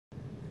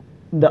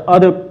The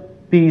other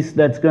piece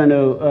that's going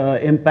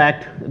to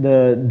impact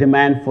the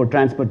demand for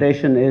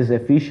transportation is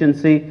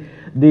efficiency.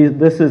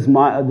 This is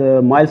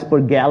the miles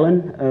per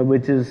gallon,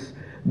 which is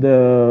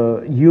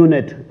the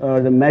unit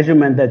or the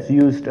measurement that's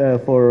used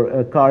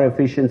for car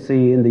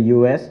efficiency in the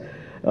US.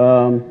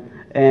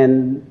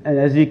 And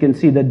as you can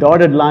see, the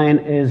dotted line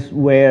is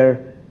where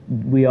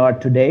we are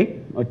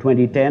today, or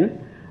 2010,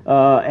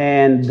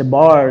 and the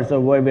bars are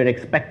where we're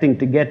expecting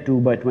to get to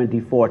by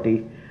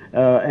 2040.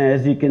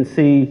 As you can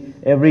see,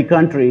 every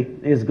country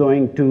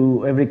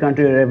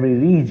or every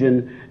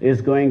region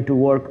is going to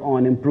work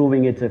on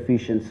improving its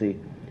efficiency.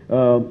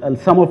 And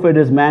some of it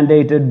is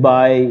mandated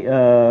by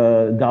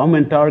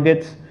government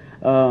targets,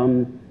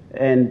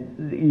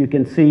 and you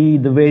can see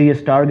the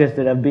various targets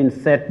that have been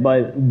set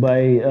by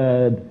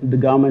the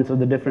governments of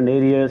the different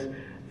areas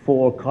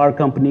for car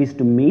companies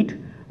to meet.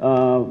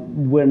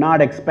 We're not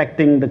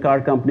expecting the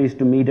car companies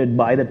to meet it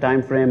by the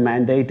time frame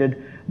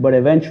mandated, but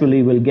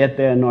eventually we'll get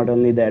there, and not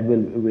only that,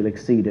 we'll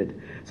exceed it.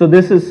 So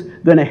this is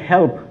going to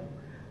help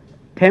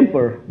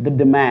temper the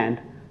demand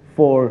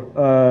for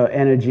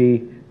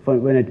energy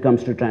when it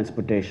comes to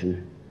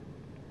transportation.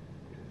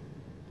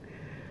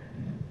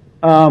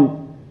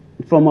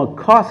 From a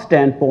cost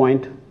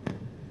standpoint,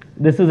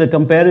 this is a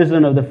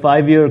comparison of the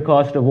 5-year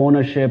cost of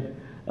ownership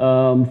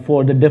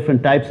for the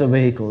different types of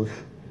vehicles.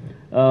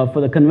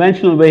 For the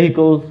conventional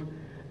vehicles,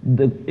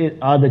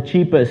 are the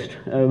cheapest,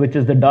 which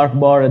is the dark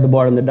bar at the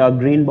bottom, the dark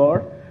green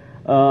bar,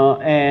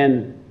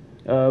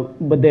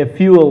 but their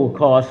fuel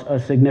costs are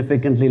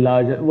significantly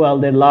larger. Well,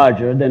 they're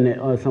larger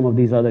than some of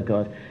these other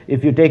cars.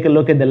 If you take a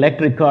look at the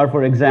electric car,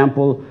 for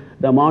example,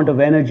 the amount of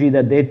energy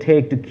that they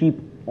take to keep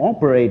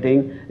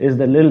operating is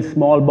the little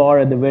small bar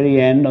at the very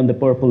end on the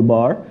purple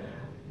bar,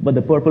 but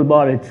the purple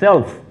bar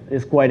itself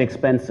is quite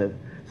expensive.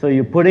 So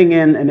you're putting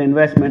in an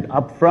investment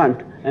up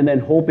front and then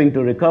hoping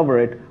to recover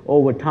it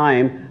over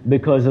time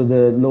because of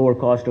the lower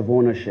cost of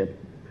ownership.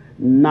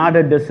 Not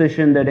a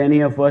decision that any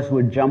of us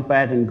would jump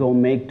at and go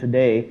make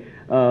today.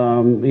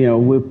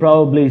 We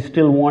probably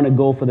still want to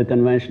go for the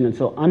conventional.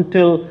 So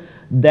until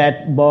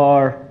that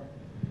bar,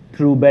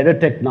 through better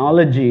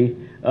technology,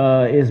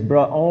 is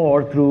brought,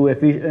 or through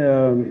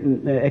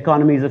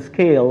economies of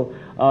scale,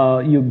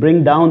 you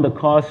bring down the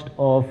cost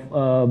of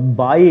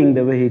buying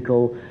the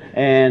vehicle,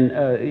 and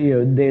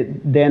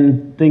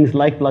then things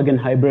like plug-in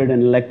hybrid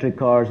and electric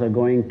cars are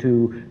going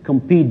to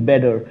compete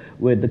better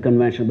with the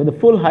conventional. But the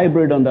full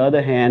hybrid, on the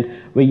other hand,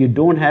 where you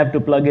don't have to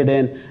plug it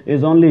in,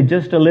 is only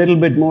just a little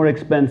bit more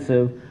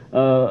expensive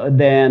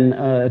than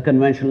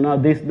conventional. Now,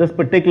 this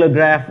particular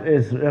graph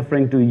is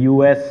referring to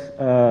US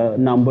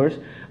numbers,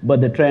 but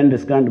the trend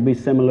is going to be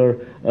similar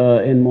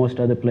in most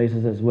other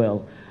places as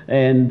well.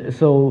 And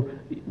so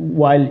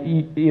while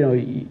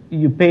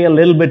you pay a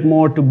little bit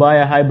more to buy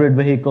a hybrid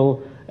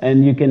vehicle,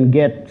 and you can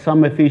get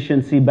some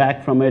efficiency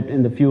back from it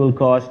in the fuel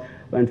cost,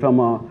 and from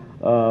a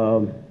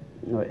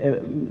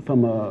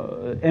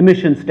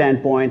emission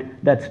standpoint,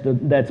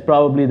 that's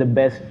probably the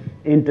best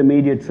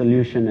intermediate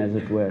solution, as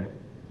it were.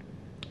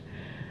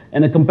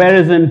 And a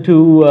comparison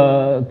to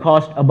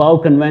cost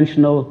above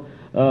conventional,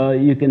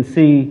 you can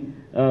see.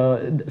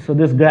 So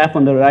this graph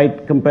on the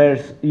right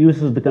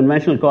uses the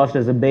conventional cost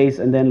as a base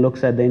and then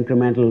looks at the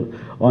incremental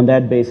on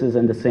that basis,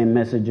 and the same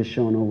message is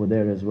shown over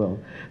there as well.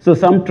 So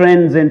some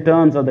trends in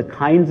terms of the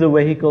kinds of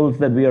vehicles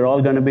that we are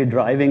all going to be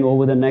driving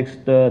over the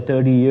next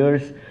 30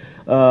 years,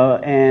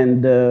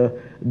 and the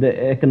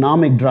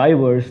economic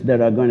drivers that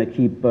are going to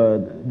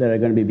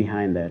be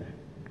behind that.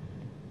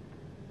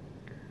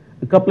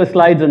 A couple of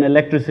slides on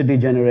electricity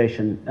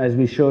generation. As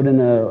we showed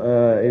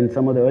in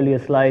some of the earlier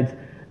slides,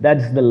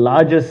 that's the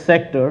largest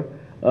sector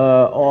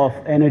of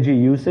energy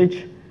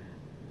usage,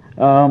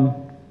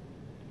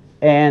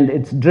 and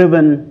it's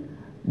driven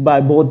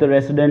by both the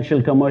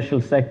residential commercial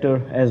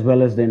sector as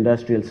well as the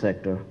industrial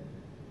sector.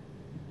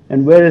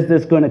 And where is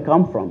this going to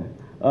come from?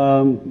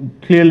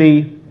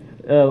 Clearly,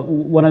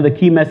 one of the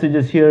key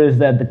messages here is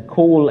that the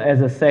coal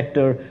as a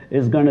sector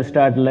is going to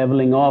start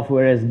leveling off,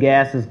 whereas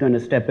gas is going to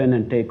step in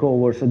and take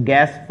over. So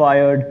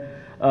gas-fired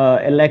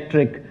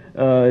electric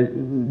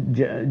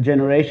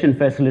generation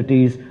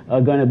facilities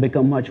are going to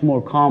become much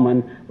more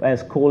common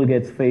as coal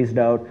gets phased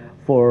out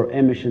for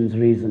emissions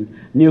reason.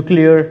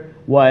 Nuclear,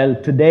 while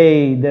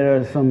today there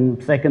are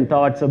some second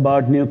thoughts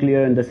about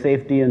nuclear and the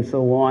safety and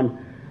so on,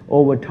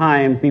 over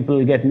time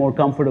people get more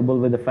comfortable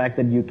with the fact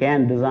that you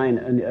can design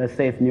a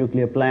safe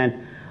nuclear plant,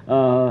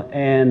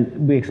 and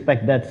we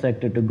expect that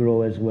sector to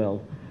grow as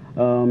well.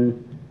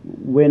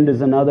 Wind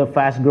is another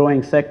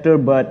fast-growing sector,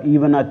 but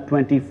even at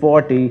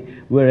 2040,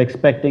 we're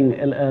expecting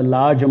a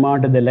large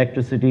amount of the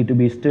electricity to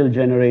be still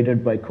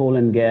generated by coal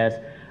and gas,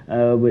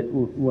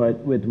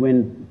 with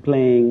wind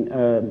playing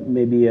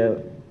maybe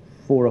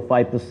 4 or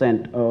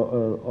 5%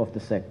 of the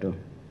sector.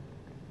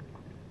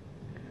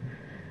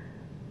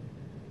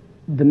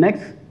 The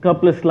next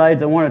couple of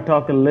slides, I want to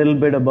talk a little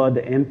bit about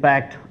the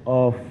impact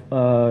of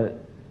the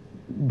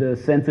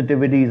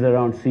sensitivities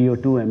around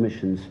CO2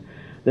 emissions.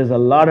 There's a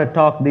lot of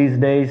talk these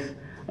days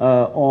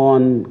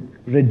on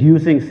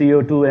reducing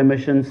CO2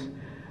 emissions.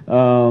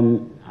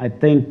 I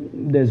think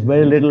there's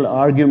very little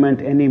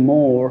argument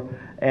anymore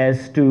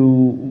as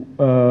to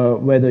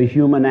whether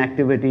human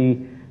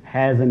activity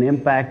has an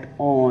impact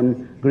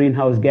on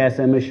greenhouse gas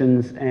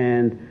emissions,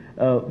 and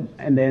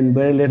then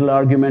very little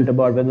argument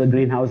about whether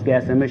greenhouse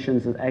gas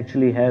emissions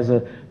actually has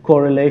a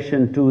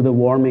correlation to the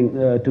warming,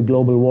 to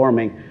global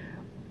warming.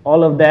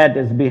 All of that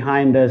is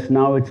behind us.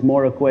 Now it's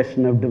more a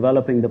question of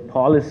developing the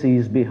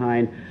policies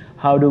behind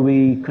how do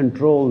we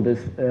control this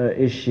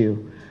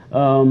issue.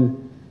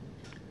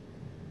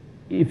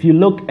 If you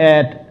look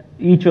at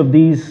each of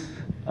these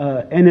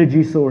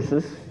energy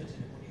sources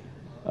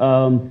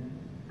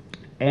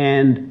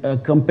and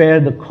compare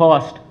the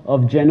cost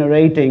of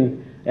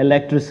generating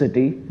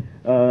electricity,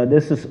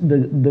 this is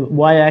the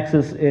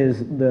y-axis is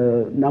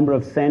the number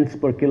of cents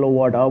per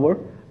kilowatt hour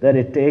that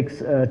it takes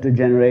to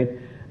generate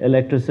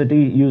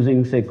electricity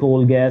using, say,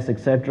 coal, gas,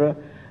 etc.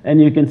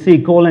 And you can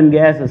see coal and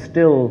gas is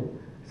still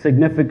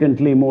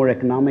significantly more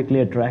economically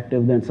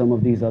attractive than some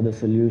of these other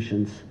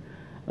solutions.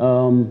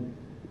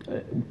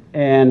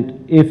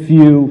 And if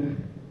you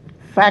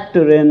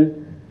factor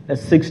in a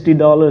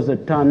 $60 a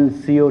ton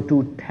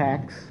CO2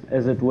 tax,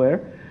 as it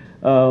were,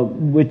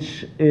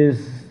 which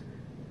is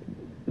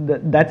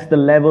that's the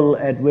level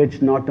at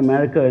which North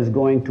America is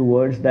going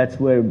towards. That's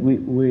where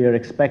we are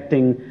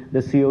expecting the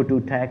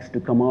CO2 tax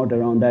to come out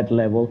around that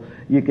level.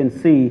 You can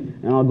see,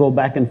 and I'll go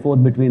back and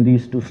forth between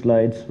these two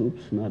slides.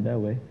 Oops, not that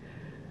way.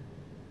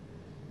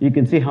 You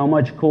can see how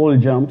much coal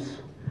jumps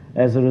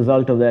as a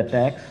result of that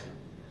tax.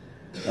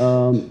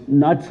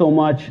 Not so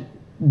much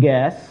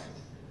gas,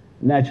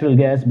 natural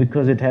gas,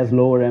 because it has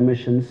lower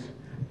emissions.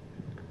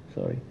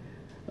 Sorry.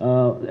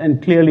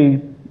 And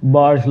clearly,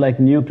 bars like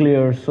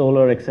nuclear,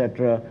 solar,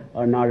 etc.,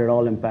 are not at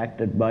all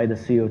impacted by the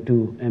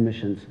CO2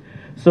 emissions.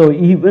 So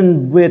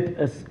even with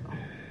a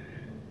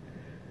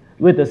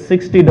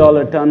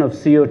 $60 ton of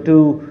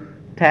CO2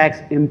 tax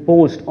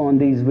imposed on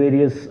these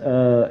various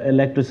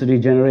electricity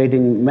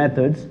generating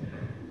methods,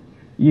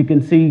 you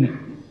can see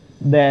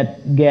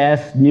that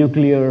gas,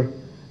 nuclear,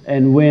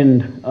 and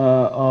wind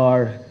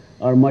are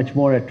much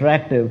more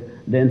attractive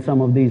than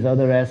some of these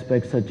other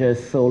aspects such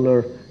as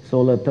solar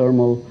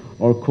thermal,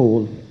 or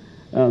coal.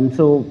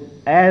 So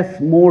as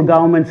more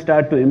governments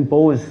start to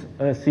impose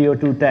a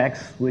CO2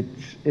 tax, which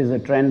is a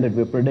trend that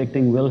we're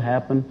predicting will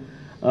happen,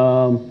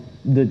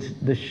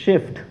 the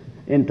shift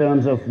in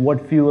terms of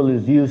what fuel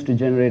is used to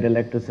generate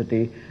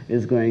electricity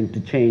is going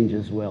to change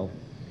as well.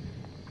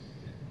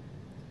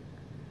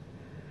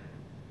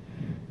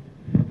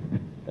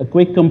 A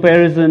quick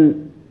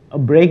comparison, a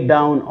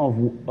breakdown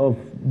of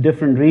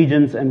different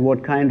regions and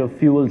what kind of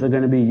fuels are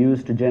going to be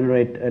used to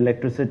generate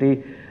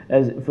electricity.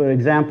 As, for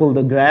example,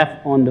 the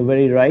graph on the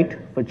very right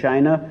for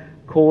China,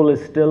 coal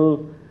is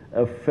still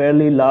a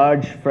fairly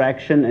large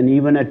fraction, and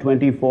even at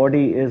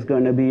 2040 is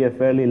going to be a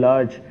fairly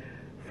large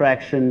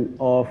fraction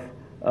of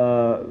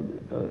the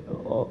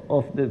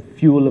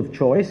fuel of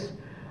choice.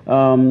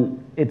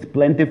 It's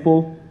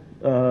plentiful,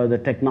 the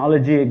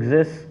technology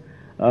exists,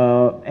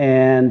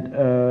 and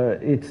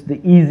it's the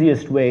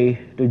easiest way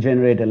to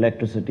generate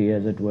electricity,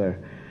 as it were.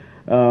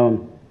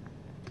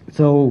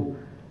 So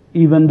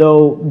even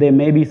though there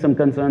may be some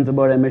concerns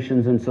about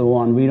emissions and so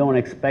on, we don't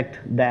expect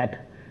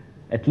that,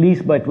 at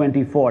least by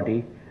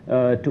 2040,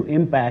 to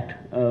impact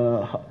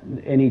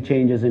any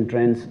changes in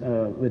trends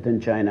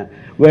within China.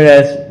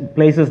 Whereas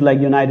places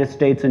like United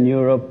States and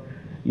Europe,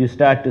 you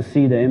start to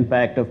see the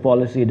impact of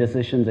policy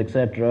decisions,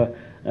 etc.,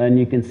 and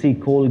you can see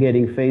coal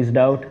getting phased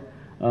out,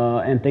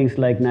 and things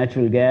like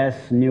natural gas,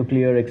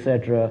 nuclear,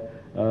 etc.,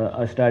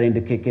 are starting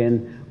to kick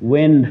in.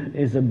 Wind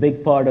is a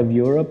big part of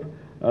Europe.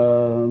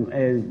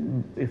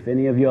 If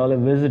any of you all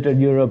have visited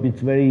Europe, it's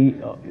very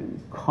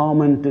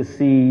common to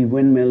see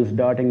windmills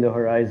dotting the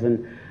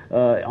horizon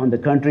on the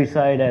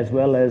countryside as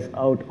well as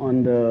out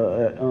on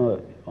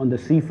the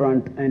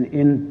seafront and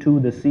into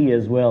the sea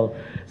as well.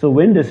 So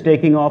wind is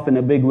taking off in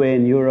a big way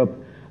in Europe,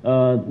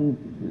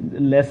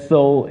 less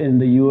so in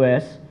the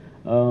US.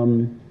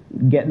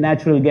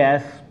 Natural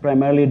gas,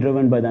 primarily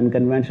driven by the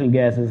unconventional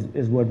gas,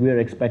 is what we are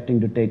expecting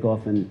to take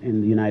off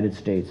in the United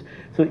States.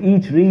 So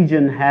each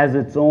region has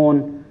its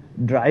own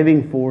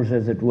driving force,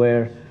 as it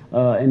were,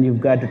 and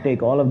you've got to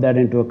take all of that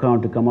into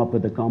account to come up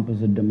with a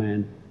composite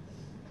demand.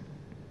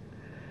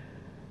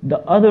 The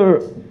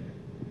other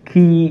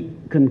key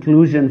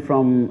conclusion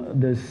from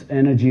this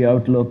energy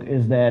outlook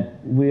is that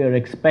we are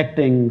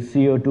expecting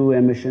CO2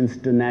 emissions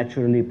to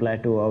naturally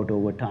plateau out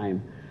over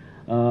time.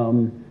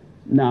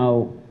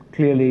 Now,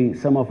 clearly,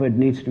 some of it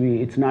needs to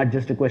be, it's not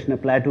just a question of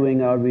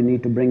plateauing out, we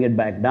need to bring it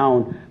back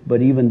down,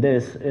 but even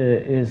this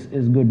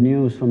is good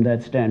news from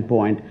that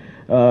standpoint.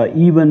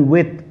 Even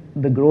with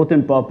the growth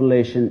in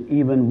population,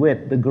 even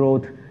with the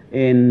growth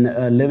in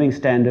living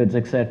standards,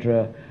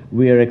 etc.,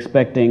 we are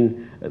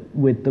expecting,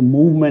 with the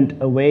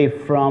movement away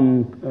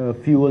from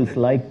fuels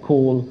like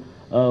coal,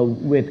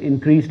 with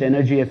increased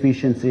energy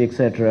efficiency,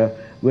 etc.,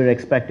 we're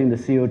expecting the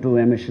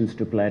CO2 emissions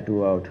to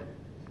plateau out.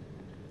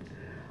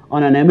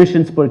 On an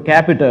emissions per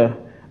capita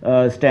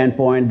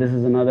standpoint, this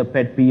is another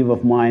pet peeve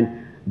of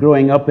mine.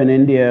 Growing up in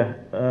India,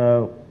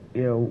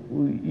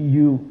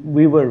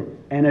 we were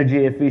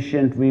energy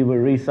efficient, we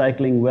were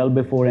recycling well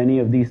before any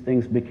of these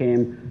things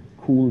became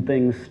cool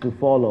things to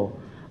follow.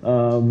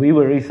 We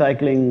were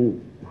recycling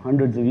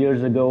hundreds of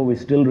years ago. We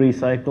still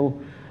recycle.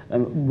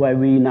 By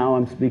we now,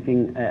 I'm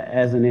speaking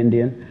as an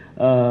Indian.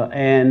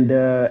 And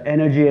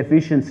energy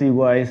efficiency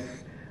wise,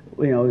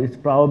 it's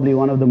probably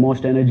one of the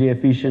most energy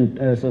efficient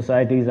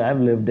societies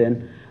I've lived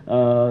in.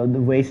 The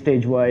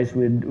wastage wise,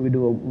 we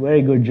do a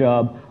very good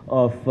job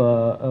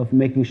of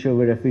making sure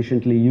we're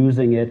efficiently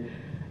using it.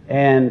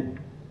 And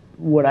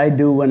what I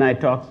do when I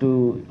talk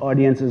to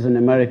audiences in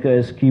America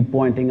is keep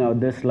pointing out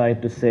this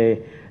slide to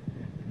say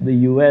the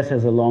US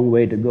has a long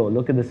way to go.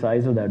 Look at the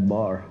size of that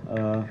bar.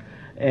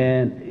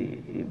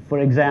 And for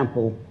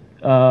example,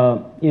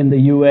 in the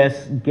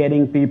US,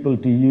 getting people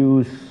to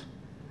use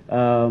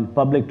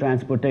public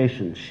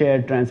transportation,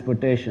 shared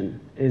transportation,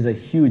 is a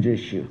huge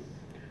issue,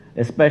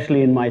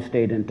 especially in my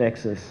state in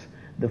Texas.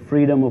 The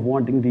freedom of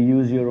wanting to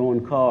use your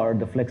own car,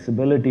 the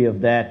flexibility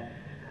of that,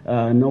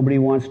 nobody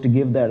wants to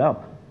give that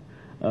up,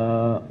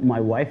 my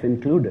wife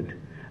included.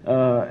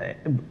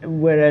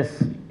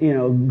 Whereas,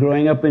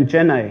 growing up in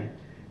Chennai,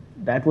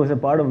 that was a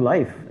part of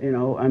life,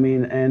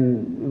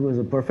 and it was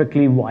a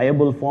perfectly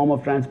viable form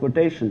of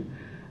transportation.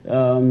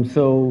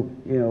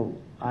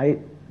 I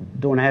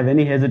don't have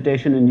any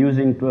hesitation in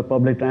using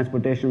public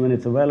transportation when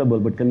it's available,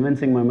 but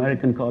convincing my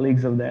American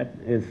colleagues of that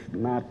is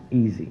not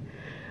easy.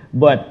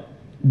 But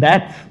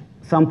that's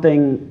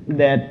something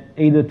that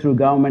either through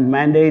government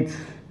mandates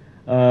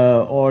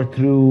or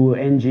through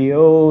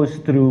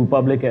NGOs, through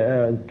public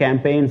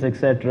campaigns,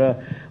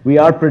 etc., we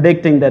are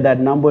predicting that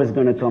number is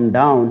going to come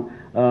down,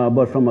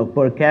 but from a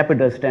per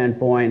capita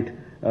standpoint,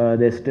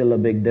 there's still a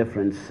big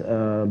difference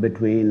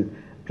between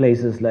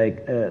places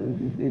like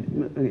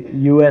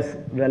US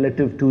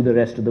relative to the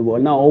rest of the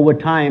world. Now, over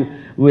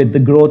time, with the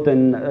growth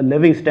in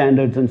living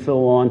standards and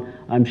so on,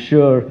 I'm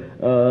sure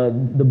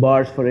the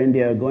bars for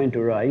India are going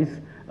to rise,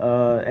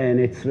 and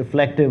it's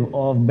reflective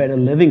of better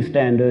living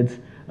standards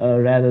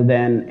rather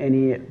than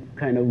any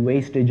kind of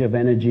wastage of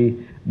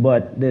energy.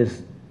 But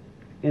there's,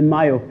 in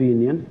my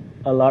opinion,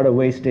 a lot of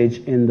wastage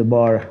in the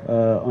bar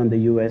on the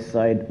US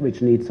side,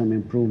 which needs some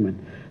improvement.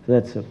 So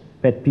that's a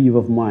pet peeve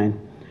of mine.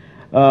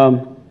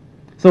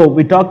 So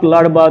we talked a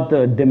lot about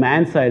the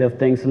demand side of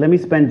things. So let me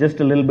spend just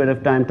a little bit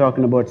of time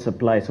talking about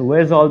supply. So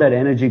where's all that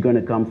energy going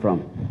to come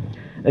from?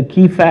 A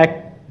key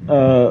fact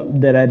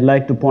that I'd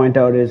like to point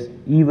out is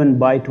even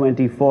by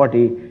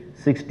 2040,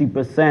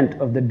 60%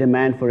 of the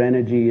demand for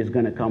energy is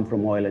going to come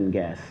from oil and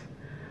gas.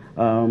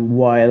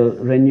 While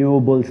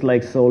renewables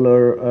like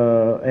solar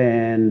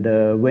and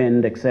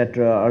wind,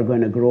 etc., are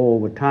going to grow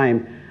over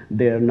time,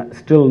 they're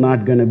still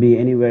not going to be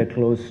anywhere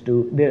close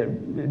to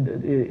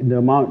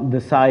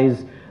the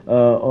size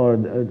or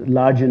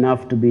large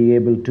enough to be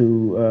able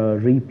to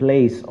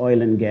replace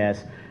oil and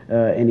gas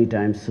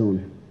anytime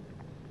soon.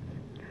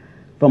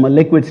 From a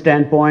liquid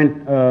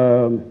standpoint,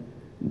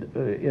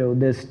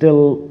 there's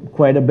still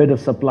quite a bit of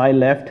supply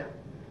left.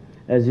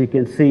 As you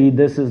can see,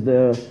 this is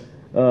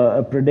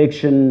a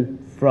prediction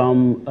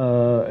from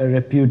a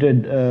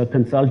reputed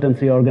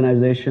consultancy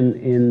organization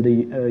in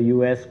the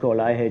US called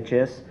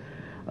IHS,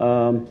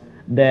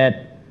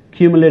 that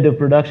cumulative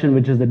production,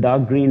 which is the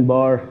dark green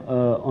bar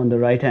on the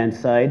right-hand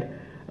side,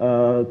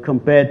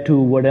 compared to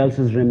what else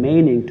is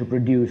remaining to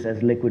produce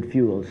as liquid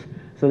fuels.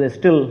 So there's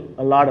still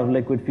a lot of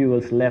liquid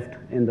fuels left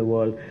in the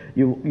world.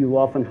 You've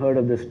often heard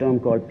of this term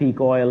called peak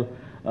oil,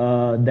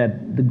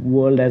 that the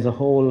world as a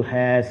whole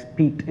has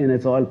peaked in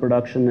its oil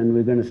production and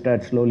we're going to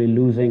start slowly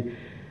losing.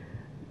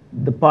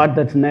 The part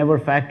that's never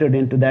factored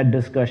into that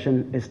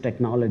discussion is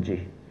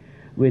technology.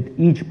 With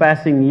each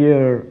passing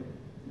year,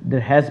 there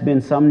has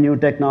been some new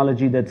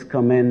technology that's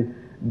come in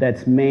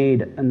that's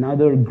made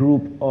another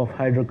group of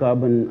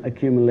hydrocarbon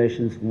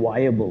accumulations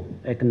viable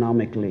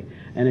economically,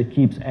 and it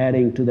keeps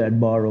adding to that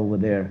bar over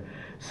there.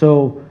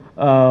 So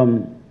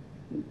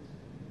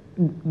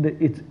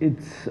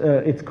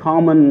it's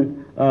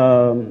common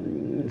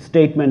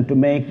statement to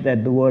make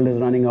that the world is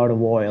running out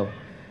of oil.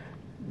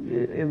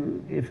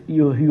 If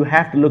you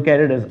have to look at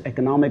it as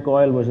economic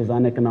oil versus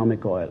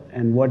uneconomic oil,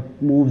 and what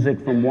moves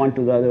it from one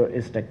to the other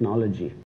is technology.